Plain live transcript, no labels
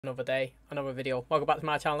Another day, another video. Welcome back to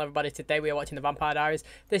my channel, everybody. Today we are watching the Vampire Diaries.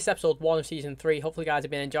 This is episode 1 of season 3. Hopefully you guys have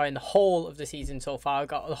been enjoying the whole of the season so far. I've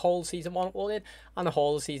got the whole season 1 uploaded and the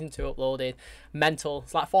whole of season 2 uploaded. Mental.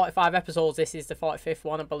 It's like 45 episodes. This is the 45th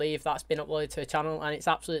one, I believe, that's been uploaded to the channel, and it's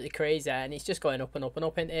absolutely crazy, and it's just going up and up and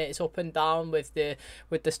up, isn't it? It's up and down with the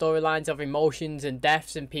storylines of emotions and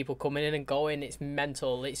deaths and people coming in and going. It's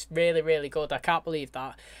mental. It's really, really good. I can't believe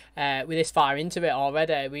that we're this far into it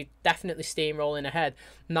already. We're definitely steamrolling ahead.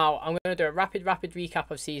 Now, I'm going to do a rapid recap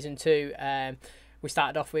of season 2. We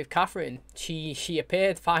started off with Catherine. She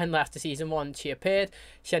appeared finally after season 1. She appeared.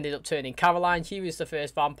 She ended up turning Caroline. She was the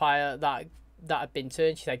first vampire that had been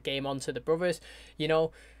turned. She said game on to the brothers. You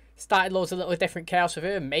know, started loads of little different chaos with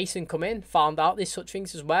her. Mason come in, found out there's such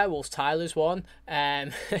things as werewolves. Tyler's one,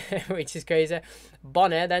 which is crazy.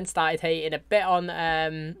 Bonner then started hating a bit on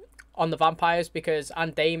the vampires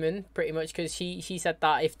and Damon, pretty much, because she said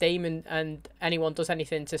that if Damon and anyone does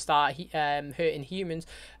anything to start hurting humans,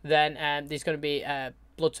 then there's going to be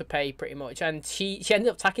blood to pay, pretty much. And she ended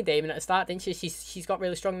up attacking Damon at the start, didn't she? She's got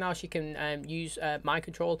really strong now. She can use mind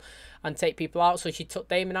control and take people out. So she took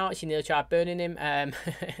Damon out. She nearly tried burning him.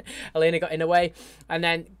 Elena got in the way, and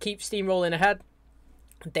then keep steamrolling ahead.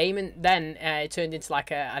 Damon then turned into like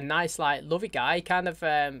a nice, like, lovey guy, kind of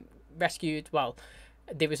rescued, well,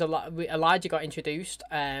 there was Elijah got introduced,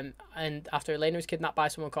 and after Elena was kidnapped by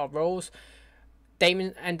someone called Rose,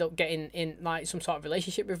 Damon ended up getting in like some sort of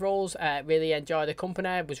relationship with Rose. Really enjoyed the company.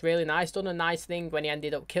 It was really nice. Done a nice thing when he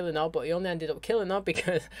ended up killing her, but he only ended up killing her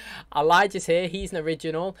because Elijah's here. He's an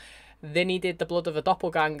original. They needed the blood of a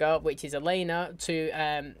doppelganger, which is Elena,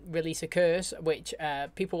 to release a curse, which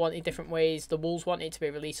people wanted different ways. The wolves wanted it to be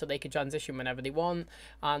released so they could transition whenever they want,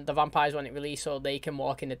 and the vampires want it released so they can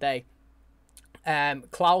walk in the day.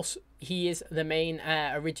 Klaus, he is the main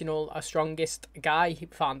original strongest guy. He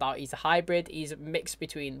found out he's a hybrid. He's a mix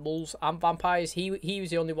between wolves and vampires. He was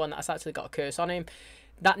the only one that's actually got a curse on him.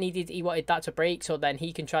 He wanted that to break so then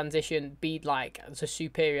he can transition, be like the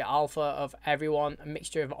superior alpha of everyone, a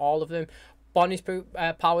mixture of all of them. Bonnie's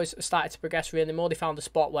powers started to progress really more. They found a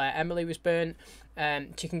spot where Emily was burnt.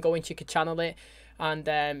 She can go in, she could channel it,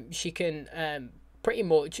 and she can pretty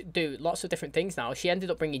much do lots of different things now. She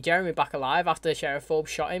ended up bringing Jeremy back alive after Sheriff Phobe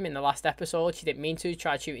shot him in the last episode. She didn't mean to.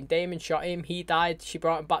 Tried shooting Damon, shot him, he died. She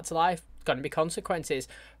brought him back to life. Going to be consequences.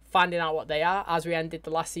 Finding out what they are as we ended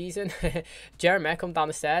the last season. Jeremy come down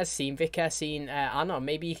the stairs, seen Vicky, seen Anna.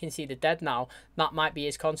 Maybe he can see the dead now. That might be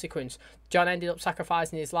his consequence. John ended up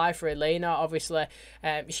sacrificing his life for Elena. Obviously,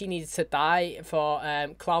 she needed to die for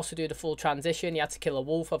Klaus to do the full transition. He had to kill a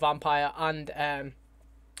wolf, a vampire,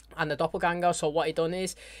 and the doppelganger. So what he done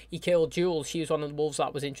is he killed Jules. She was one of the wolves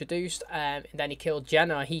that was introduced, and then he killed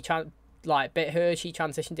Jenna. He bit her. She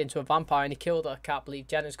transitioned into a vampire and he killed her. Can't believe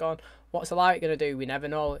Jenna's gone. What's Alaric going to do? We never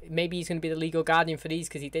know. Maybe he's going to be the legal guardian for these,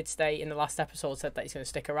 because he did stay in the last episode, said that he's going to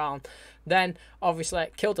stick around. Then obviously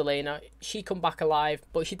killed Elena. She come back alive,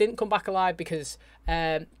 but she didn't come back alive because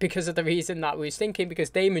of the reason that we was thinking, because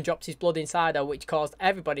Damon dropped his blood inside her, which caused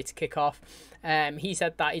everybody to kick off. He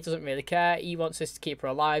said that he doesn't really care. He wants us to keep her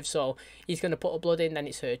alive, so he's going to put her blood in, then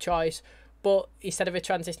it's her choice. But instead of her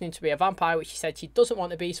transitioning to be a vampire, which she said she doesn't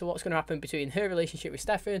want to be, so what's going to happen between her relationship with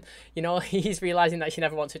Stefan? You know, he's realising that she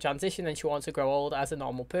never wants to transition and she wants to grow old as a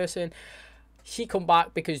normal person. She come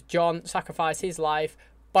back because John sacrificed his life.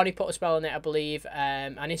 Bonnie put a spell on it, I believe,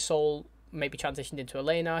 and his soul maybe transitioned into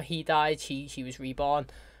Elena. He died. She was reborn.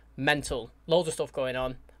 Mental. Loads of stuff going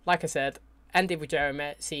on. Like I said, ended with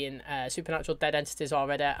Jeremy seeing supernatural dead entities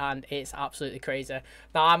already, and it's absolutely crazy.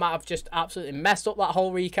 Now, I might have just absolutely messed up that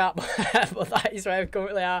whole recap, but that is where we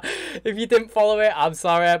currently are. If you didn't follow it, I'm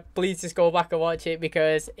sorry. Please just go back and watch it,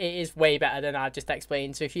 because it is way better than I just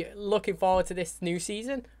explained. So if you're looking forward to this new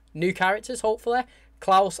season, new characters, hopefully,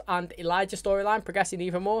 Klaus and Elijah storyline progressing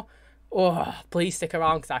even more, please stick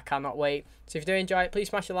around, because I cannot wait. So if you do enjoy it, please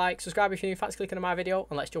smash a like, subscribe if you're new, thanks for clicking on my video,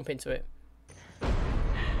 and let's jump into it.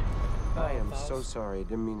 I am so sorry. I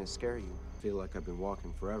didn't mean to scare you. I feel like I've been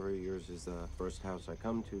walking forever. Yours is the first house I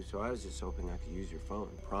come to, so I was just hoping I could use your phone.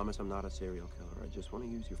 Promise I'm not a serial killer. I just want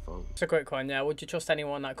to use your phone. It's a quick one, yeah. Would you trust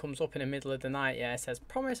anyone that comes up in the middle of the night, yeah, says,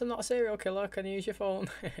 promise I'm not a serial killer, can you use your phone?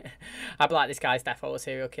 I'd be like, this guy's definitely a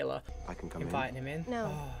serial killer. I can come inviting him in.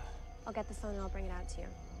 No. I'll get the phone and I'll bring it out to you.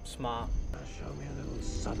 Smart. Show me a little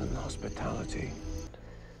southern hospitality.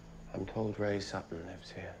 I'm told Ray Sutton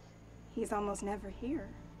lives here. He's almost never here.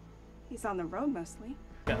 He's on the road mostly.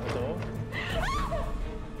 Get the door.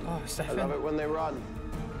 Oh, Stefan. I love it when they run.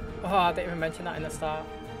 Oh, I didn't even mention that in the start.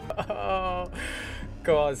 Oh,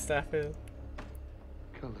 go on, Stefan.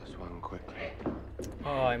 Kill this one quickly.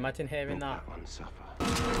 Oh, imagine hearing that. That one suffer.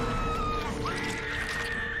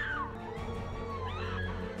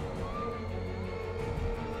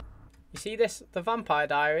 see this? The Vampire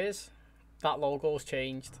Diaries. That logo's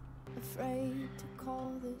changed. Afraid to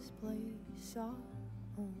call this place our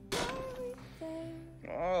home.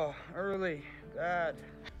 Oh, early. Bad.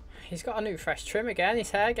 He's got a new fresh trim again.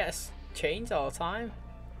 His hair gets changed all the time.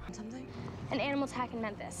 Something? An animal attack in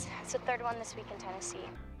Memphis. It's the third one this week in Tennessee.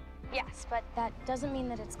 Yes, but that doesn't mean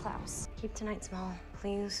that it's Klaus. Keep tonight small,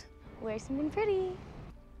 please. Wear something pretty.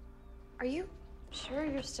 Are you sure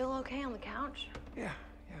you're still okay on the couch? Yeah,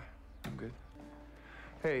 I'm good.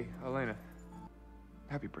 Hey, Elena.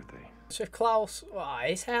 Happy birthday. So if Klaus,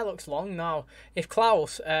 his hair looks long now. If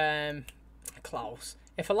Klaus, if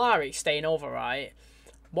Alaric's staying over, right?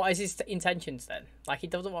 What is his intentions then? Like, he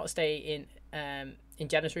doesn't want to stay in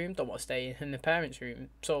Jenna's room, don't want to stay in the parents' room.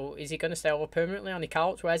 So is he going to stay over permanently on the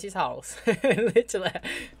couch? Where's his house? Literally.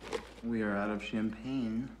 We are out of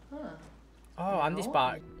champagne. Huh. Oh, Andy's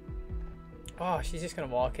back. Oh, she's just going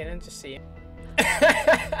to walk in and just see him.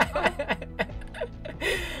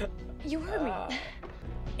 You heard me.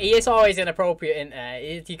 He is always inappropriate, isn't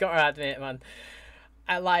he? You got to admit, man.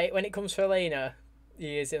 Like, when it comes to Elena,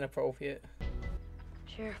 he is inappropriate.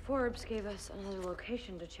 Sheriff Forbes gave us another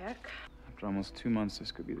location to check. After almost 2 months,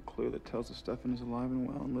 this could be the clue that tells us Stefan is alive and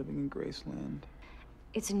well and living in Graceland.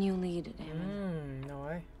 It's a new lead, Damon. No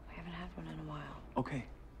way. We haven't had one in a while. Okay,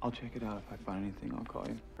 I'll check it out. If I find anything, I'll call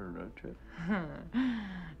you. For a road trip.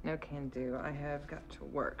 No can do. I have got to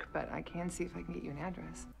work, but I can see if I can get you an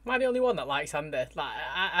address. Am I the only one that likes Andy? Like,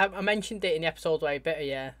 I mentioned it in the episode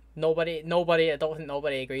where nobody, I don't think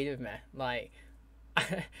nobody agreed with me. Like,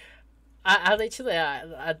 I literally,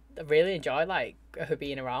 I really enjoy, like, her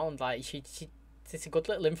being around. Like, it's a good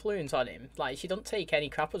little influence on him. Like, she don't take any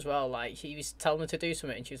crap as well. Like, she was telling her to do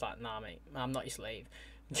something and she was like, nah, mate, I'm not your slave.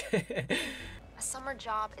 A summer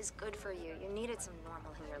job is good for you. You needed some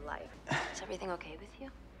normal in your life. Is everything okay with you?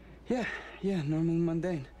 Yeah, normal and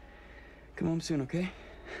mundane. Come home soon, okay?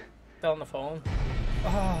 Still on the phone.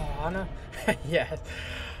 Oh, Anna. Yeah.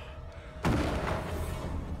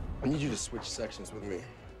 I need you to switch sections with me.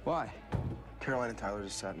 Why? Caroline and Tyler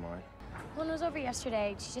just sat in mine. One was over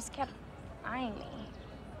yesterday. She just kept eyeing me.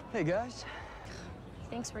 Hey, guys. He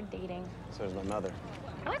thinks we're dating. So does my mother.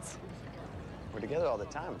 What? We're together all the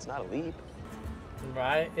time. It's not a leap.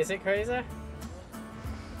 Right. Is it crazy?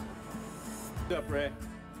 What's up, Ray?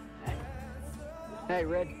 Hey,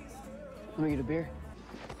 Red. Let me get a beer.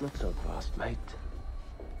 Not so fast, mate.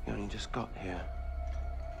 You only just got here.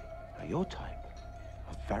 Now, your type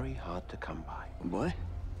are very hard to come by. What?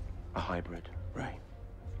 A hybrid, Ray.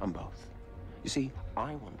 I'm both. You see,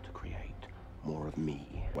 I want to create more of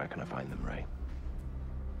me. Where can I find them, Ray?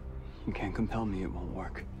 You can't compel me. It won't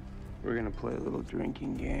work. We're gonna play a little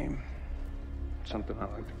drinking game. Something I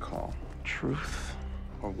like to call Truth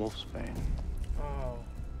or Wolfsbane. Oh.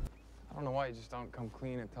 I don't know why you just don't come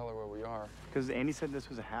clean and tell her where we are. Because Andy said this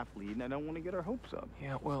was a half lead, and I don't want to get our hopes up.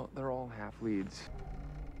 Yeah, well, they're all half leads.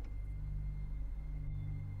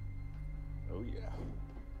 Oh, yeah.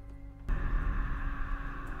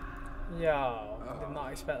 Yo, did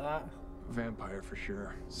not expect that. Vampire for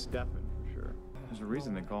sure. Stefan, for sure. There's a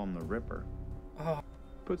reason they call him the Ripper. Oh.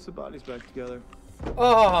 Puts the bodies back together.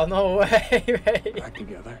 Oh, no way, Ray. Back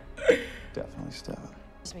together. Definitely Stefan.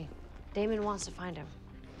 Trust me. Damon wants to find him.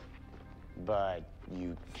 But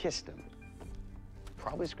you kissed him.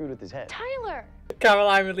 Probably screwed with his head. Tyler!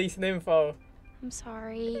 Caroline releasing info. I'm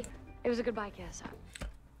sorry. It was a goodbye kiss.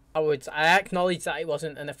 I acknowledge that it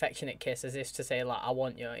wasn't an affectionate kiss, as if to say, like, I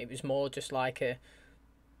want you. It was more just like a...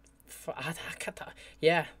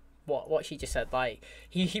 Yeah, what she just said. Like,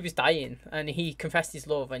 he was dying, and he confessed his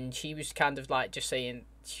love, and she was kind of, like, just saying...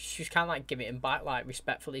 She was kind of, like, giving him back, like,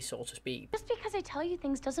 respectfully, so to speak. Just because I tell you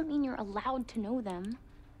things doesn't mean you're allowed to know them.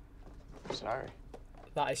 Sorry.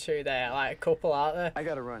 That is true there. Like, a couple out there. I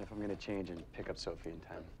gotta run if I'm gonna change and pick up Sophie in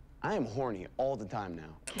time. I am horny all the time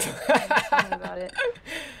now. Tell me about it.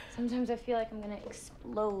 Sometimes I feel like I'm gonna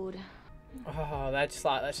explode. Oh, they're just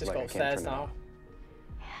like, let's just Like go I can't upstairs turn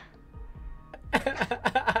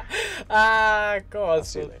now. Go on, I'll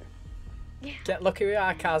see you later. Yeah. Get lucky with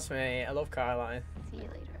our cars, mate. I love Caroline. See you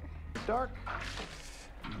later. Dark.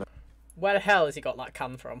 Where the hell has he got that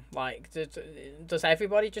can from? Like, does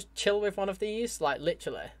everybody just chill with one of these? Like,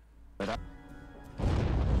 literally.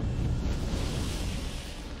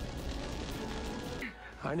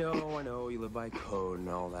 I know, you live by code and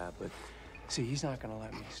all that, but see, he's not gonna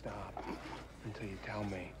let me stop until you tell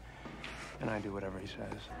me. And I do whatever he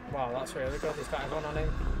says. Wow, that's really good. He's got everyone on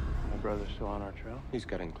him. My brother's still on our trail? He's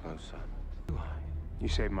getting closer. You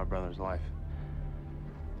saved my brother's life.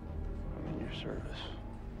 I'm in your service.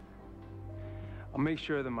 I'll make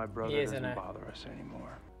sure that my brother doesn't bother us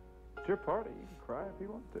anymore. It's your party. You can cry if you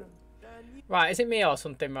want to. Right, is it me or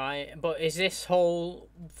something, right? But is this whole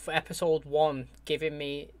episode 1 giving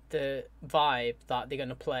me the vibe that they're going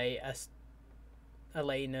to play as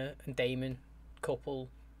Elena and Damon couple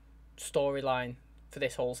storyline for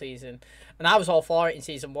this whole season? And I was all for it in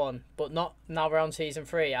season 1, but not now we're on season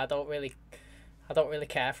 3. I don't really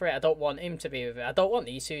care for it. I don't want him to be with her. I don't want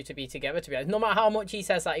these two to be together, to be honest. No matter how much he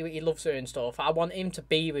says that he loves her and stuff, I want him to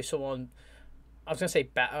be with someone, I was going to say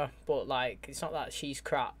better, but like, it's not that she's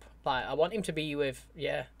crap. Like, I want him to be with,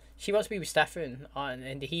 yeah, she wants to be with Stefan,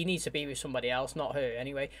 and he needs to be with somebody else, not her,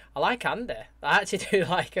 anyway. I like Andy. I actually do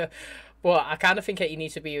like her, but I kind of think that he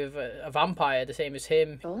needs to be with a vampire, the same as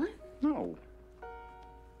him. No.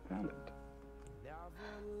 Found it.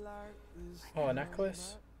 Oh, a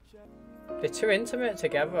necklace. They're too intimate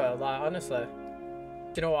together, like, honestly.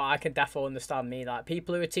 Do you know what? I can definitely understand me, like,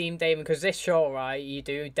 people who are Team Damon, because this show, right, you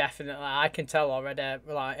do definitely, I can tell already,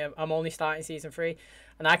 like, I'm only starting season 3,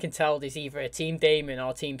 and I can tell there's either a Team Damon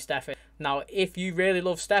or Team Stefan. Now, if you really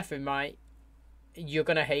love Stefan, right, you're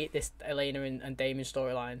going to hate this Elena and Damon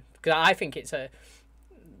storyline, because I think it's a,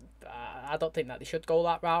 I don't think that they should go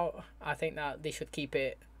that route. I think that they should keep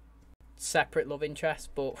it separate love interest,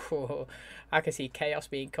 but I can see chaos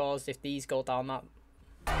being caused if these go down that.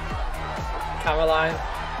 Caroline,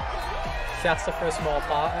 she asked her for a small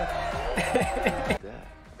party.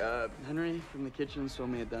 Henry from the kitchen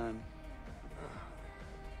sold me a dime.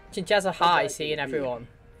 She has a high seeing everyone.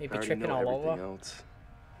 He'd be tripping all over. Else.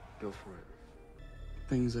 Go for it.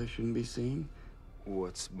 Things I shouldn't be seeing?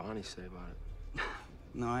 What's Bonnie say about it?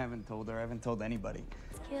 No, I haven't told her. I haven't told anybody.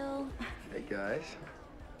 Kill. Hey, guys.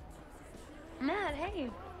 Matt, hey.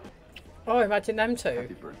 Oh, imagine them two.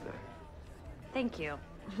 Happy birthday. Thank you.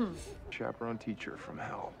 Chaperone teacher from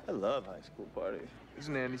hell. I love high school parties.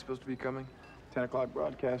 Isn't Andy supposed to be coming? 10 o'clock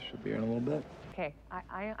broadcast should be in a little bit. Okay,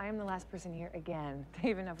 I am the last person here again.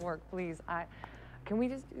 Dave, enough work, please. Can we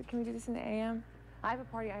do this in the AM? I have a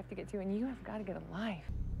party I have to get to, and you have got to get a life.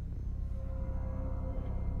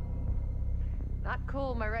 Not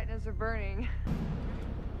cool. My retinas are burning.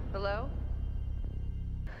 Hello?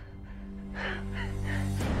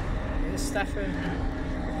 Here's Stefan.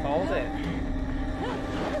 Hold it.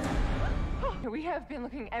 We have been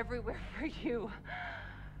looking everywhere for you.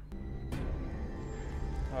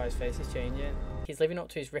 Oh, his face is changing. He's living up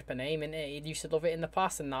to his Ripper name, isn't he? He used to love it in the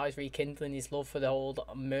past, and now he's rekindling his love for the whole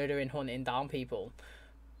murdering, hunting down people.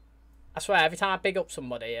 I swear, every time I big up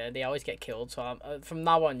somebody, they always get killed. So from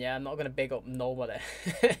now on, yeah, I'm not going to big up nobody.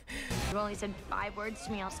 You've only said 5 words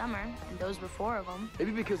to me all summer, and those were 4 of them.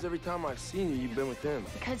 Maybe because every time I've seen you, you've been with him.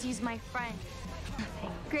 Because he's my friend.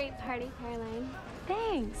 Nothing. Great party, Caroline.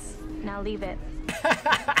 Thanks. Now leave it.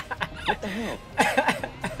 What the hell?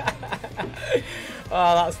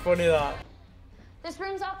 Oh, that's funny, that. This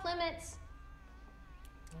room's off limits.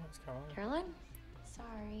 Oh, it's Caroline. Caroline?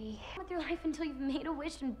 Sorry. With your life until you've made a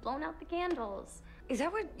wish and blown out the candles. Is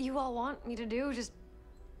that what you all want me to do? Just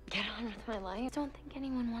get on with my life? I don't think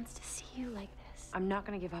anyone wants to see you like this. I'm not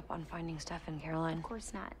gonna give up on finding Stefan, Caroline. Of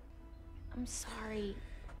course not. I'm sorry.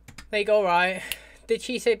 There you go, right? Did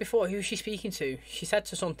she say before who she's speaking to? She said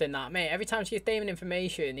to something that, mate, every time she gives Damon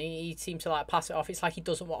information, he seems to like pass it off. It's like he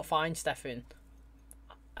doesn't want to find Stefan.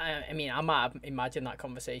 I mean, I might have imagined that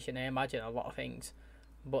conversation. I imagine a lot of things.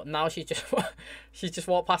 But now she's just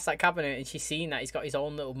walked past that cabinet and she's seen that he's got his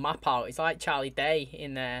own little map out. It's like Charlie Day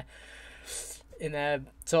in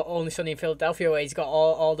So Only Sunny in Philadelphia, where he's got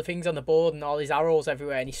all the things on the board and all his arrows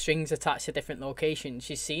everywhere and his strings attached to different locations.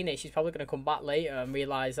 She's seen it. She's probably going to come back later and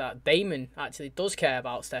realise that Damon actually does care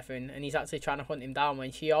about Stefan and he's actually trying to hunt him down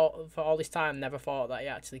when she, for all this time, never thought that he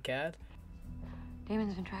actually cared.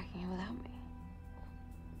 Damon's been tracking you without me.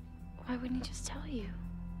 Why wouldn't he just tell you?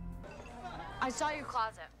 I saw your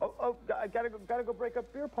closet. Oh, I gotta go break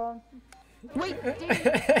up beer pong. Wait,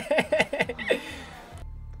 Damon.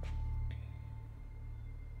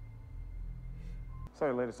 Saw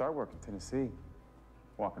your latest artwork in Tennessee.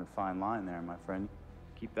 Walking a fine line there, my friend.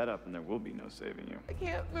 Keep that up and there will be no saving you. I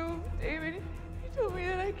can't move, David. You told me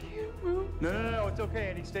that I can't move. No, it's okay,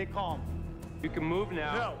 Eddie. Stay calm. You can move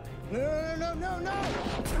now. No.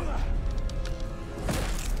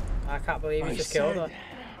 I can't believe he just killed her.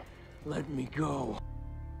 Let me go.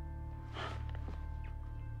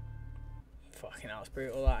 Fucking hell, it's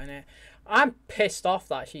brutal, that, innit? I'm pissed off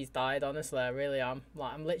that she's died, honestly. I really am.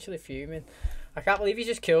 Like, I'm literally fuming. I can't believe he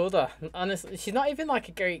just killed her. Honestly, she's not even like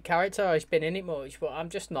a great character or she's been in it much, but I'm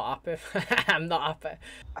just not happy. I'm not happy.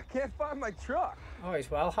 I can't find my truck. Oh, he's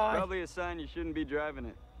well high. Probably a sign you shouldn't be driving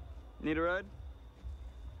it. Need a ride?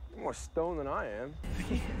 You're more stoned than I am.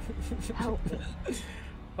 Help.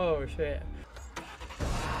 Oh, shit.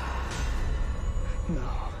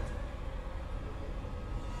 No.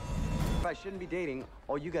 I shouldn't be dating,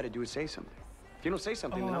 all you gotta do is say something. If you don't say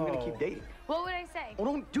something, then I'm gonna keep dating. What would I say? Oh,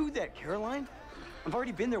 don't do that, Caroline. I've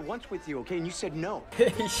already been there once with you, okay? And you said no.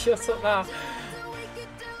 Shut up now.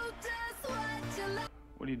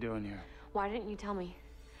 What are you doing here? Why didn't you tell me?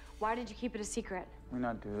 Why did you keep it a secret? Why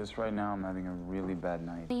not do this right now? I'm having a really bad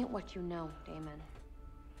night. Ain't what you know, Damon.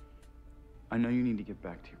 I know you need to get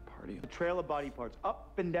back to your party. The trail of body parts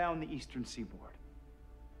up and down the eastern seaboard.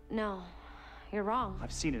 No, you're wrong.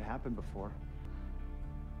 I've seen it happen before.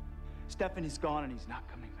 Stefan is gone and he's not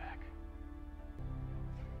coming back.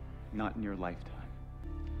 Not in your lifetime.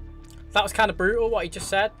 That was kind of brutal what he just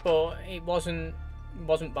said, but it wasn't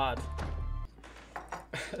bad.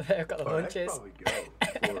 They've got the lunches. Probably go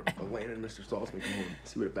for Elena and Mr. Saltzman come home.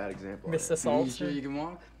 See what a bad example. Mr. Saltzman. You sure you can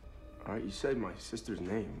walk? All right, you said my sister's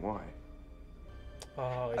name. Why?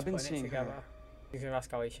 Oh, he's I've been putting it seeing together. her. He's gonna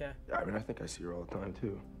ask Alicia. Yeah, I mean, I think I see her all the time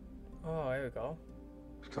too. Oh, here we go.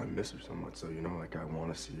 Because I miss her so much, so you know, like I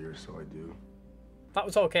want to see her, so I do. That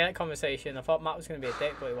was okay, that conversation. I thought Matt was gonna be a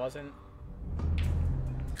dick, but he wasn't.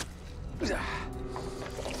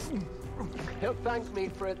 He'll thank me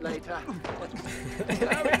for it later.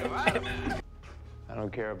 I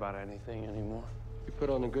don't care about anything anymore. You put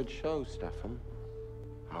on a good show, Stefan.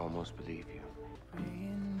 I almost believe you.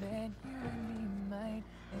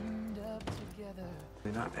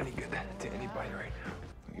 You're not any good to anybody right now.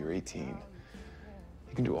 You're 18.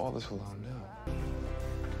 You can do all this alone now.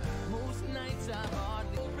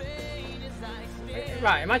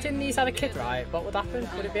 Right, imagine these had a kid, right? What would happen?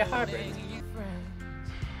 Would it be a hybrid?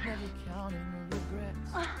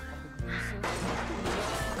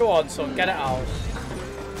 Go on, son, get it out.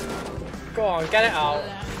 Go on, get it out.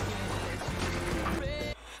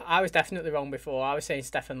 I was definitely wrong before. I was saying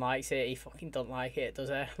Stefan likes it. He fucking don't like it, does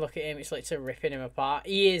he? Look at him, it's literally ripping him apart.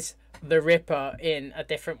 He is the Ripper in a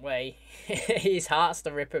different way. His heart's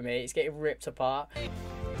the Ripper, mate. He's getting ripped apart.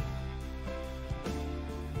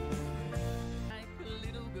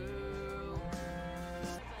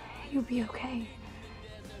 You'll be okay.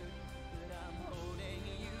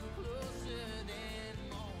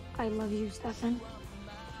 I love you, Stefan.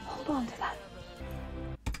 Hold on to that.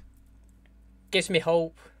 Gives me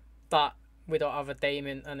hope that we don't have a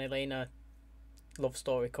Damon and Elena love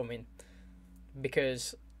story coming,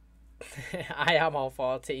 because I am all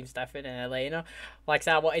for Team Stefan and Elena. Like I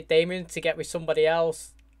said, I wanted Damon to get with somebody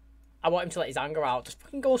else. I want him to let his anger out. Just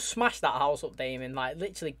fucking go smash that house up, Damon. Like,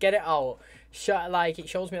 literally, get it out. Like, it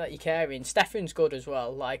shows me that you're caring. Stefan's good as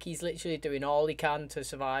well. Like, he's literally doing all he can to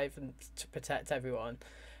survive and to protect everyone.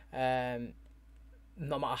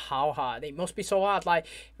 No matter how hard. It must be so hard. Like,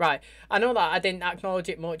 right, I know that I didn't acknowledge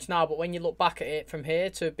it much now, but when you look back at it from here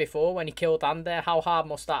to before, when he killed Andy, how hard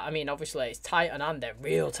must that... I mean, obviously, it's tight on Andy,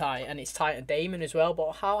 real tight, and it's tight on Damon as well,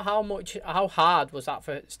 but how hard was that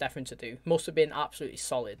for Stefan to do? Must have been absolutely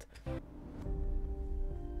solid.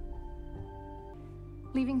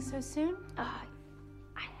 Leaving so soon? I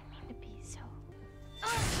didn't mean to be so...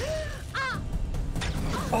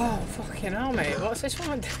 Oh, fucking hell, mate. What's this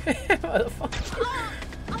one doing? What the fuck?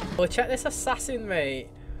 Well, check this assassin, mate.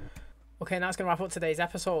 Okay, and that's going to wrap up today's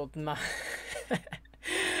episode. Man.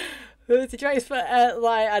 Did you expect,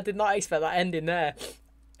 I did not expect that ending there.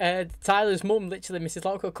 Tyler's mum, literally, Mrs.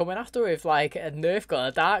 Lockwood, coming after her with, like, a Nerf gun,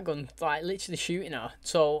 a dart gun, like, literally shooting her.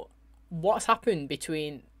 So, what's happened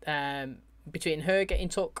between her getting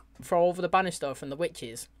took for over the banister from the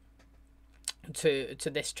witches to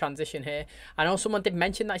this transition here? I know someone did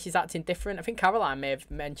mention that she's acting different. I think Caroline may have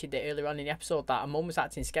mentioned it earlier on in the episode that her mum was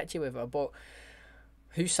acting sketchy with her, but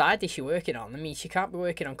whose side is she working on? I mean, she can't be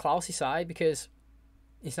working on Klaus's side because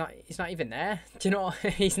he's not even there. Do you know?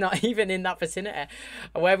 He's not even in that vicinity.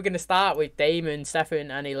 Where we're going to start with Damon,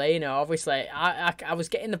 Stefan and Elena. Obviously, I was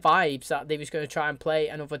getting the vibes that they was going to try and play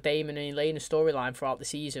another Damon and Elena storyline throughout the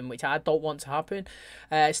season, which I don't want to happen.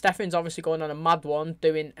 Stefan's obviously going on a mad one,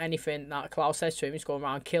 doing anything that Klaus says to him. He's going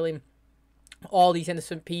around killing all these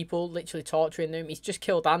innocent people, literally torturing them. He's just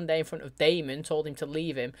killed Andy in front of Damon, told him to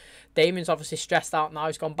leave him. Damon's obviously stressed out now.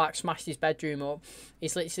 He's gone back, smashed his bedroom up.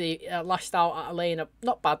 He's literally lashed out at Elena,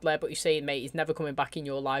 not badly, but he's saying, mate, he's never coming back in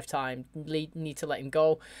your lifetime. You need to let him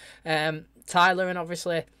go. Tyler and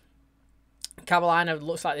obviously Carolina,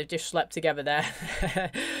 looks like they've just slept together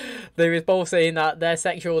there. They were both saying that their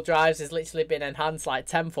sexual drives has literally been enhanced like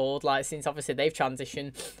tenfold, like since obviously they've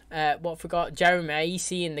transitioned. What I forgot, Jeremy, he's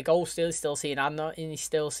seeing the ghost still, he's still seeing Anna, and he's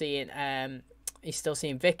still seeing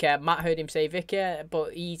Vicky. Matt heard him say Vicky,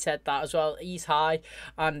 but he said that as well. He's high,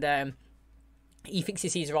 and he thinks he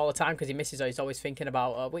sees her all the time because he misses her. He's always thinking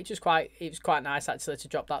about her, which was quite nice actually to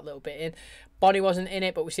drop that little bit in. Bonnie wasn't in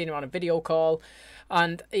it, but we've seen her on a video call.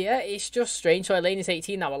 And yeah, it's just strange. So Elena's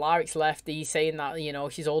 18 now, Alaric's left. He's saying that, you know,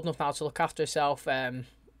 she's old enough now to look after herself. It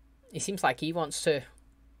seems like he wants to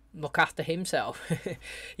look after himself.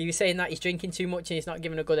 He was saying that he's drinking too much and he's not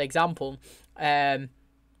giving a good example. I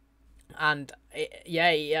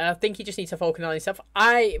think he just needs to focus on himself.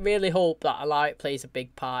 I really hope that Alaric plays a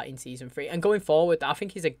big part in season 3 and going forward. I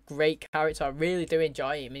think he's a great character. I really do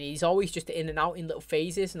enjoy him, and he's always just in and out in little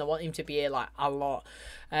phases, and I want him to be here like a lot.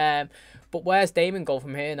 But where's Damon go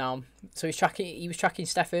from here now? So he was tracking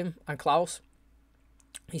Stefan and Klaus.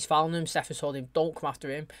 He's found him. Stefan told him don't come after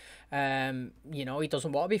him. You know, he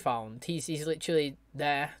doesn't want to be found. He's literally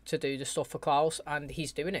there to do the stuff for Klaus, and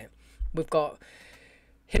he's doing it. We've got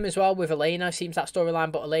him as well with Elena. Seems that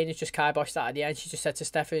storyline, but Elena's just kiboshed that at the end. She just said to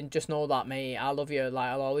Stefan, just know that, mate, I love you, like,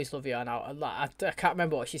 I'll always love you. And I can't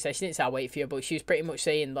remember what she said. She didn't say I'll wait for you, but she was pretty much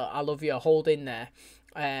saying that I love you, hold in there.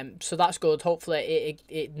 So that's good. Hopefully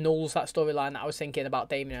it nulls that storyline that I was thinking about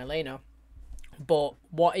Damon and Elena. But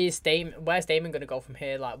where's Damon going to go from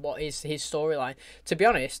here? Like, what is his storyline? To be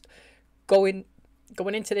honest, going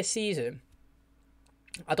into this season,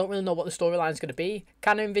 I don't really know what the storyline is going to be.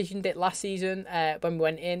 Kind of envisioned it last season when we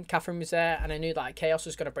went in. Catherine was there, and I knew that chaos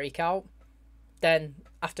was going to break out. Then,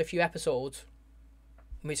 after a few episodes,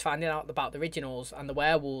 we was finding out about the originals and the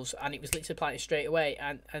werewolves, and it was literally planted straight away.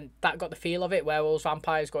 And that got the feel of it, werewolves,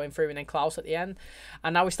 vampires going through, and then Klaus at the end.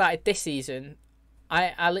 And now we started this season.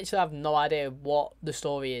 I literally have no idea what the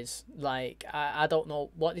story is. Like, I don't know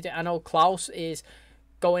what they do. I know Klaus is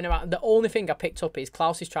going around. The only thing I picked up is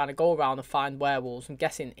Klaus is trying to go around and find werewolves. I'm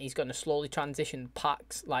guessing he's going to slowly transition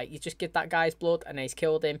packs. Like, you just give that guy's blood and he's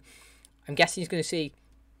killed him. I'm guessing he's going to see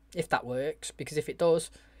if that works, because if it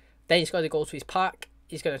does, then he's going to go to his pack.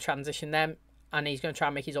 He's going to transition them, and he's going to try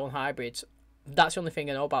and make his own hybrids. That's the only thing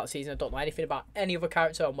I know about the season. I don't know anything about any other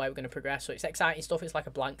character and where we're going to progress. So it's exciting stuff. It's like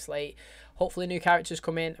a blank slate. Hopefully new characters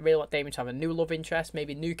come in. I really want Damon to have a new love interest.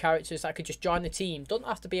 Maybe new characters that could just join the team. Don't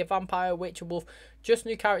have to be a vampire, witch, or wolf. Just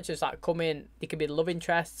new characters that come in. They could be love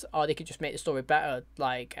interests, or they could just make the story better.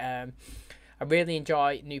 Like, I really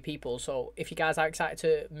enjoy new people. So if you guys are excited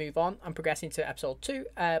to move on and progress into episode 2,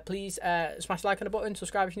 please smash the like on the button.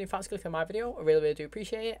 Subscribe if you're new fans. Click on my video. I really, really do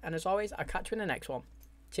appreciate it. And as always, I'll catch you in the next one.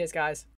 Cheers, guys.